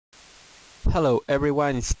Hello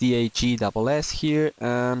everyone, it's Dhgss here,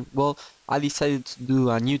 and well, I decided to do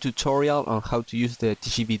a new tutorial on how to use the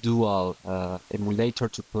TGBdual emulator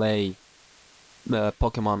to play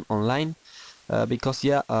Pokémon online. Because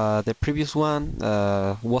the previous one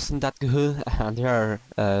wasn't that good and there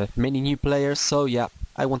are many new players, so yeah,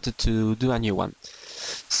 I wanted to do a new one.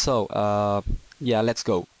 So yeah, let's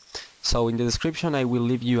go. So in the description I will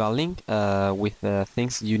leave you a link with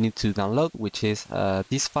things you need to download, which is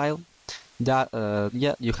this file. That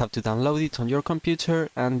yeah, you have to download it on your computer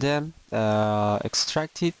and then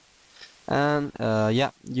extract it, and yeah,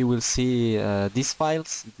 you will see these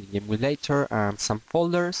files, the emulator and some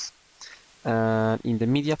folders. And in the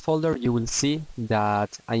media folder you will see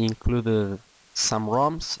that I included some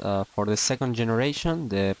ROMs for the second generation,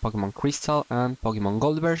 the Pokemon Crystal and Pokemon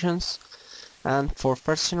Gold versions, and for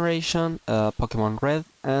first generation Pokemon Red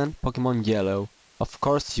and Pokemon Yellow. Of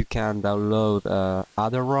course you can download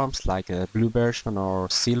other ROMs like a blue version or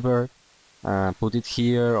silver, put it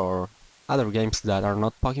here, or other games that are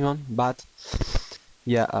not Pokemon, but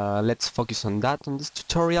yeah, let's focus on that on this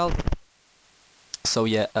tutorial. So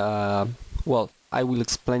yeah, well, I will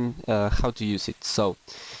explain how to use it. So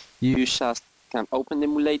you just can open the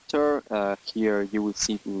emulator. Here you will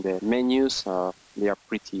see it in the menus. They are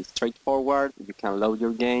pretty straightforward. You can load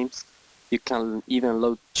your games. You can even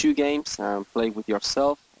load 2 games and play with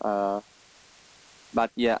yourself.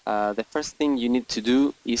 But yeah, the first thing you need to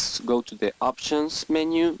do is go to the options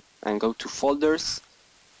menu and go to folders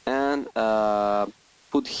and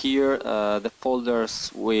put here the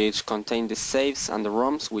folders which contain the saves and the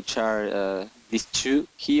ROMs, which are these 2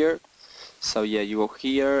 here. So yeah, you go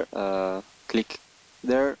here, click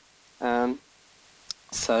there and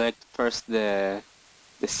select first the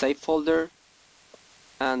save folder,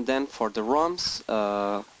 and then for the ROMs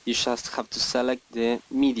you just have to select the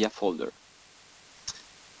media folder.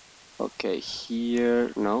 Okay,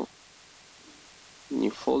 here, no,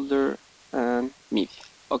 new folder and media.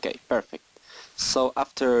 Okay, perfect. So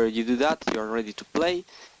after you do that, you're ready to play,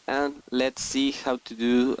 and let's see how to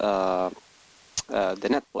do the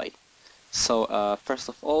Netplay. So first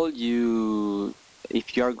of all,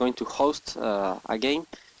 if you are going to host a game,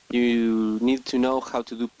 you need to know how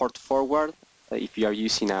to do port forward if you are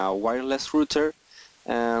using a wireless router.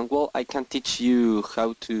 And well, I can teach you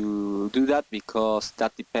how to do that because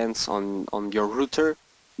that depends on your router,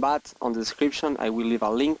 but on the description I will leave a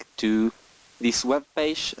link to this web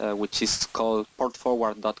page which is called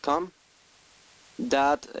portforward.com,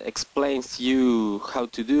 that explains you how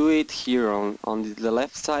to do it. Here on the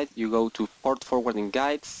left side you go to port forwarding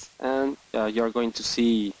guides, and you're going to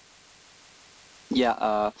see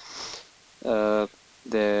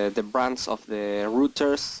the brands of the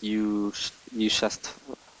routers. You just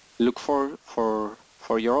look for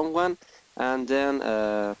your own one, and then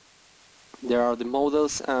there are the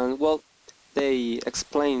models, and well, they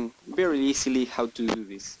explain very easily how to do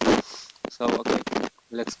this. So okay,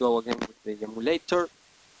 let's go again with the emulator.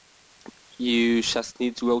 You just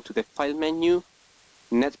need to go to the file menu,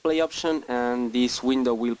 Netplay option, and this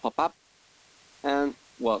window will pop up. And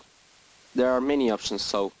well, there are many options.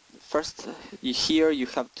 So first, here you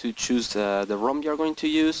have to choose the ROM you're going to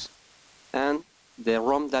use and the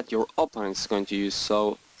ROM that your opponent is going to use.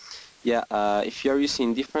 So yeah, if you're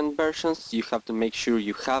using different versions, you have to make sure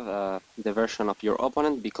you have the version of your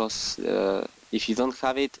opponent, because if you don't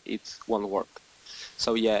have it, it won't work.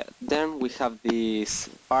 So yeah, then we have this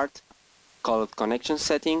part called connection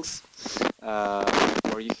settings,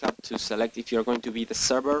 where you have to select if you're going to be the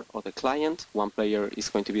server or the client. One player is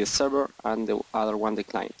going to be the server and the other one the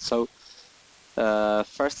client. So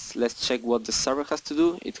first let's check what the server has to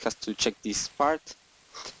do. It has to check this part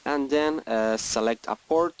and then select a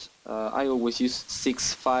port. I always use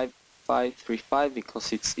 65535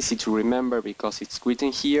 because it's easy to remember, because it's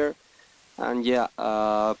written here. And yeah,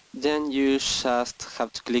 then you just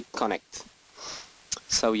have to click connect.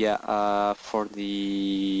 So yeah, for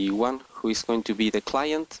the one who is going to be the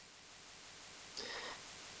client,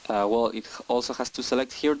 well, it also has to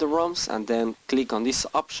select here the ROMs and then click on this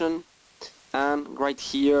option and right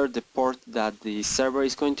here the port that the server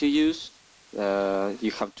is going to use.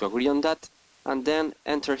 You have to agree on that, and then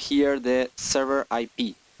enter here the server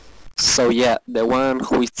IP. So yeah, the one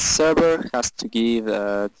who is server has to give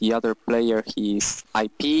the other player his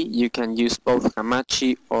IP. You can use both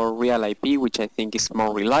Hamachi or real IP, which I think is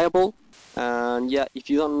more reliable. And yeah, if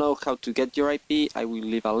you don't know how to get your IP, I will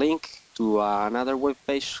leave a link to another web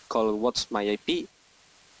page called What's My IP.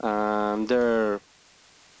 There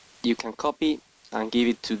you can copy and give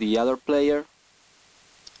it to the other player,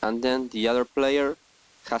 and then the other player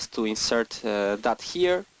has to insert that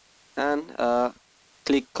here and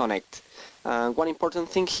click connect. And one important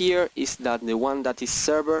thing here is that the one that is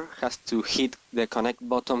server has to hit the connect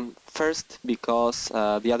button first, because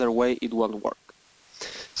the other way it won't work.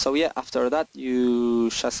 So yeah, after that you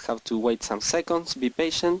just have to wait some seconds, be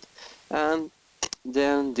patient, and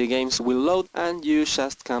then the games will load and you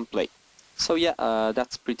just can play. So yeah,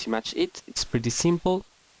 that's pretty much it. It's pretty simple.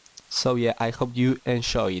 So yeah, I hope you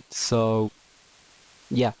enjoy it. So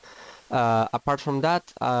yeah, apart from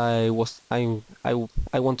that, I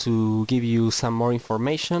want to give you some more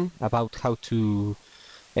information about how to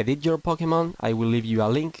edit your Pokemon. I will leave you a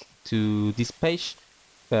link to this page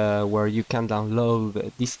where you can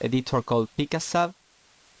download this editor called Dhgss.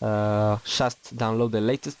 Just download the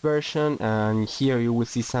latest version, and here you will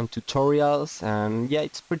see some tutorials, and yeah,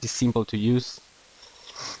 it's pretty simple to use.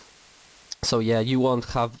 So yeah, you won't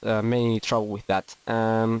have many trouble with that.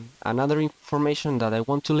 Another information that I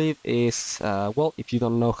want to leave is, well, if you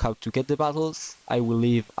don't know how to get the battles, I will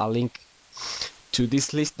leave a link to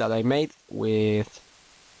this list that I made with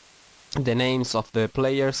the names of the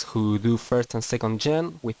players who do first and second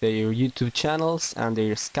gen, with their YouTube channels and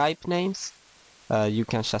their Skype names. You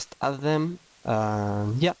can just add them.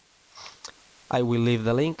 Yeah, I will leave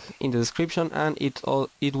the link in the description, and it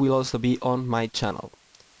will also be on my channel.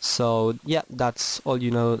 So yeah, that's all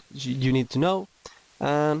you need to know,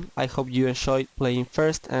 and I hope you enjoyed playing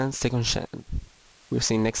first and second gen. We'll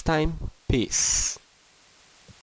see you next time. Peace.